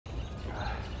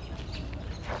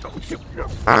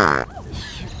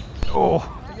Oh,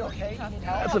 Are you okay? You need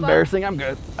help? that's embarrassing. I'm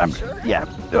good. I'm Sure? good. Yeah.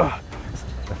 Ugh.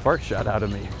 The fart shot out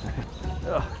of me.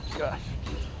 Oh, gosh.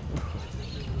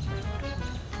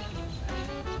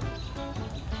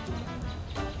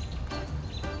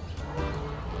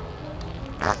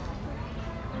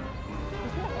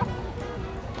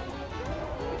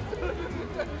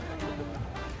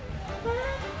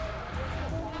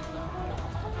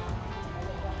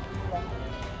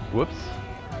 Whoops.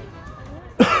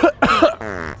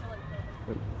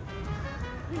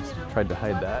 Tried to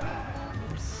hide that.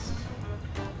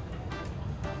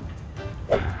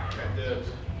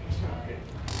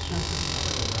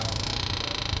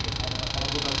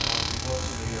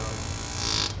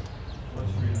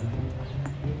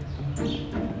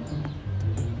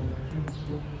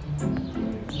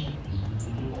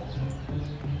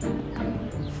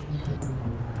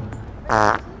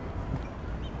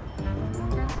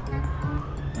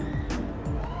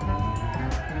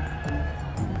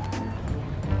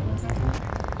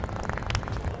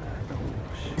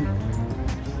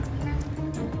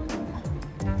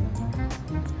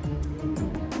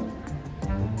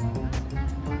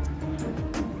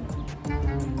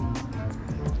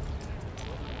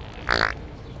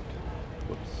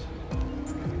 Oops.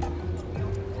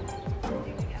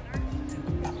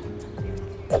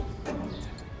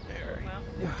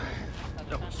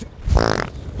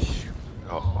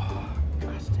 Oh,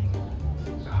 gosh dang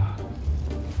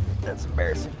it. That's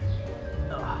embarrassing.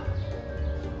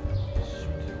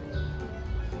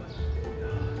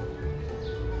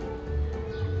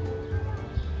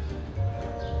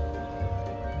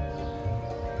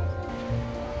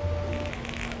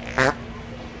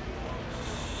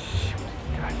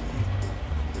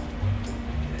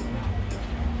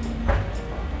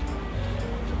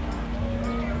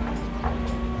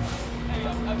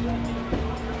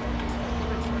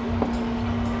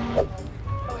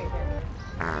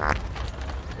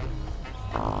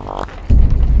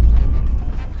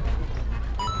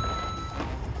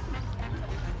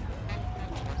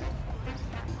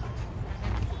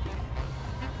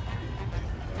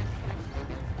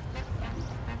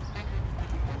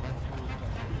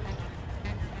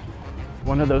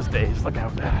 One of those days, look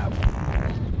out.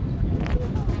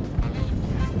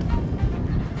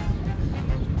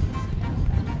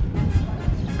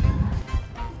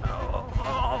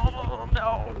 Oh,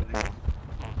 no.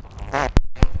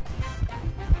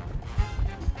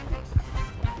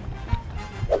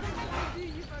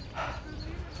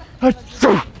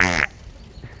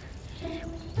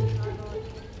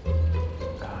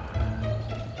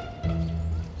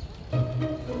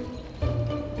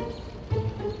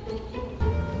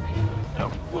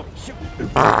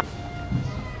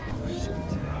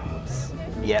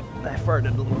 Yep, I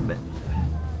farted a little bit.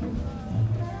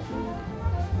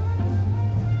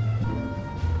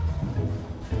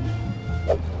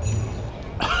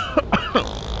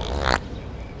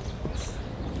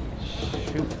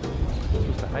 Shoot, I'm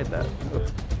supposed to hide that.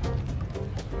 Ugh.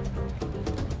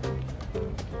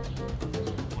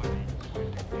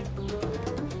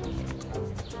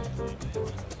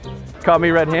 Caught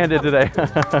me red-handed today.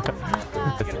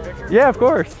 Yeah, of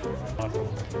course. Awesome.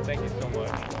 Thank you so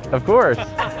much. Of course.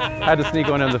 I had to sneak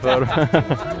one in the photo. Thank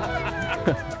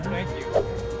you.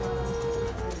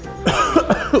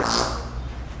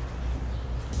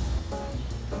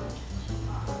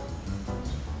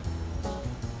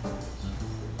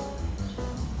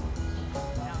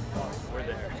 We're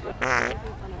there.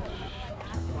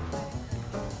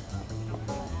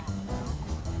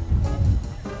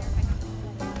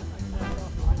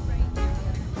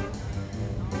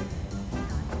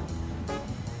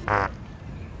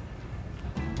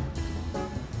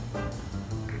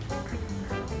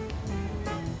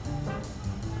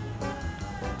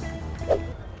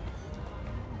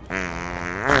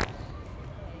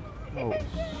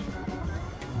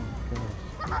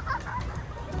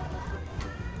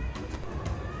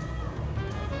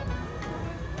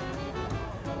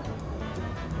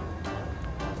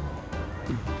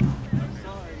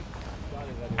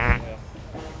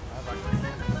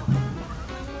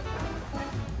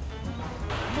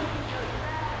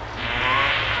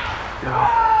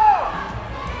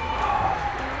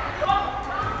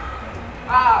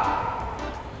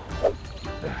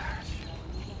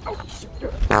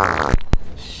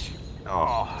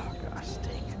 Oh, gosh,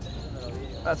 dang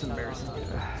it. That's embarrassing.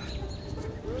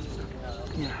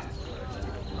 Yeah.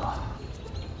 Oh.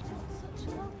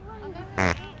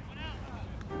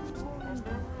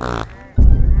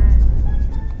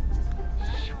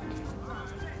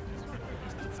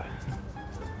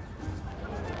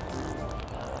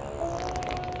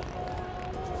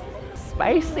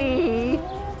 Spicy.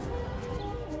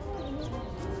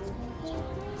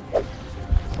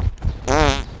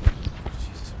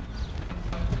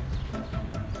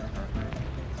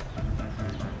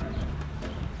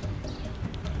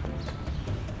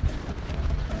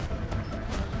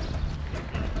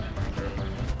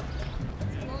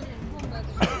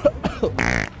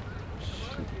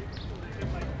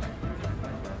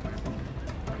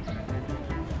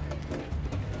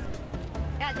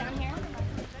 Yeah, down here.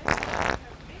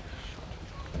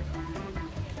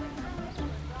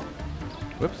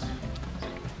 Whoops.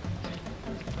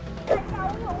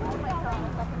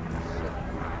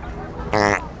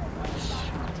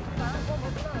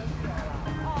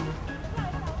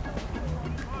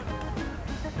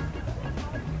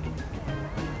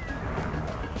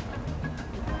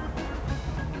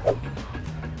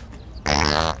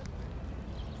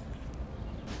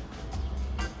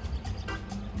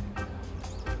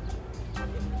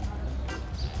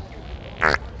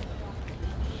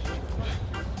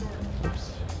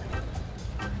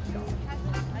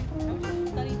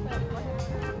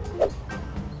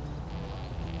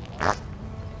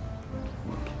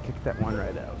 Kick that one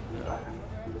right out.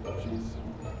 Jeez.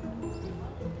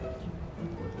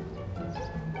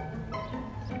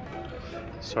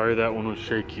 Sorry that one was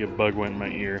shaky. A bug went in my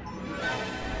ear.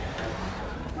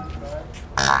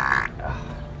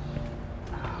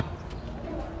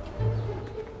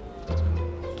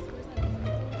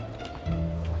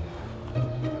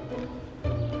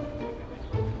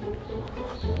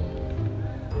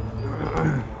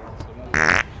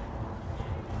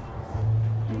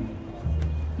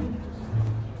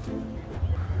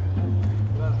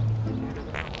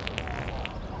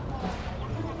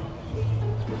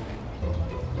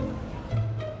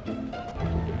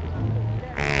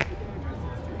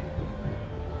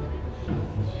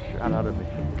 Shot out of me.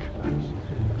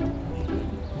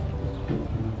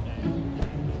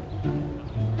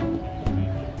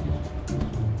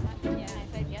 Yeah, I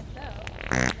said yes so.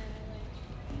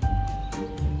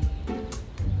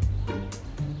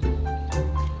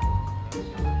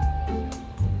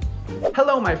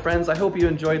 Hello my friends, I hope you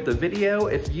enjoyed the video.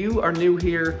 If you are new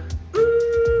here,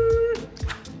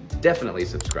 definitely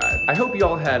subscribe. I hope you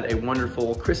all had a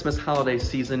wonderful Christmas holiday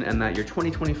season and that your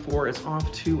 2024 is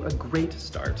off to a great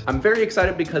start. I'm very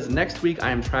excited because next week I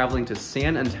am traveling to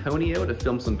San Antonio to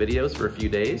film some videos for a few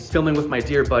days, filming with my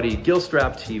dear buddy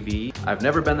Gilstrap TV. I've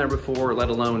never been there before, let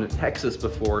alone Texas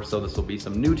before, so this will be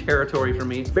some new territory for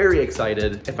me. Very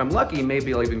excited. If I'm lucky,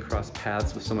 maybe I'll even cross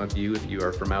paths with some of you if you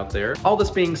are from out there. All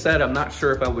this being said, I'm not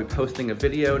sure if I will be posting a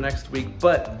video next week,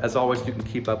 but as always, you can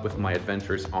keep up with my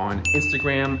adventures on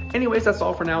Instagram. Anyways, that's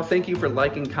all for now. Thank you for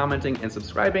liking, commenting, and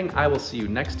subscribing. I will see you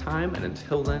next time, and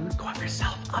until then, go have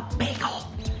yourself a bagel.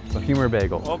 A humor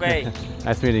bagel. Okay.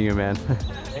 Nice meeting you, man.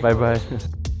 Bye-bye.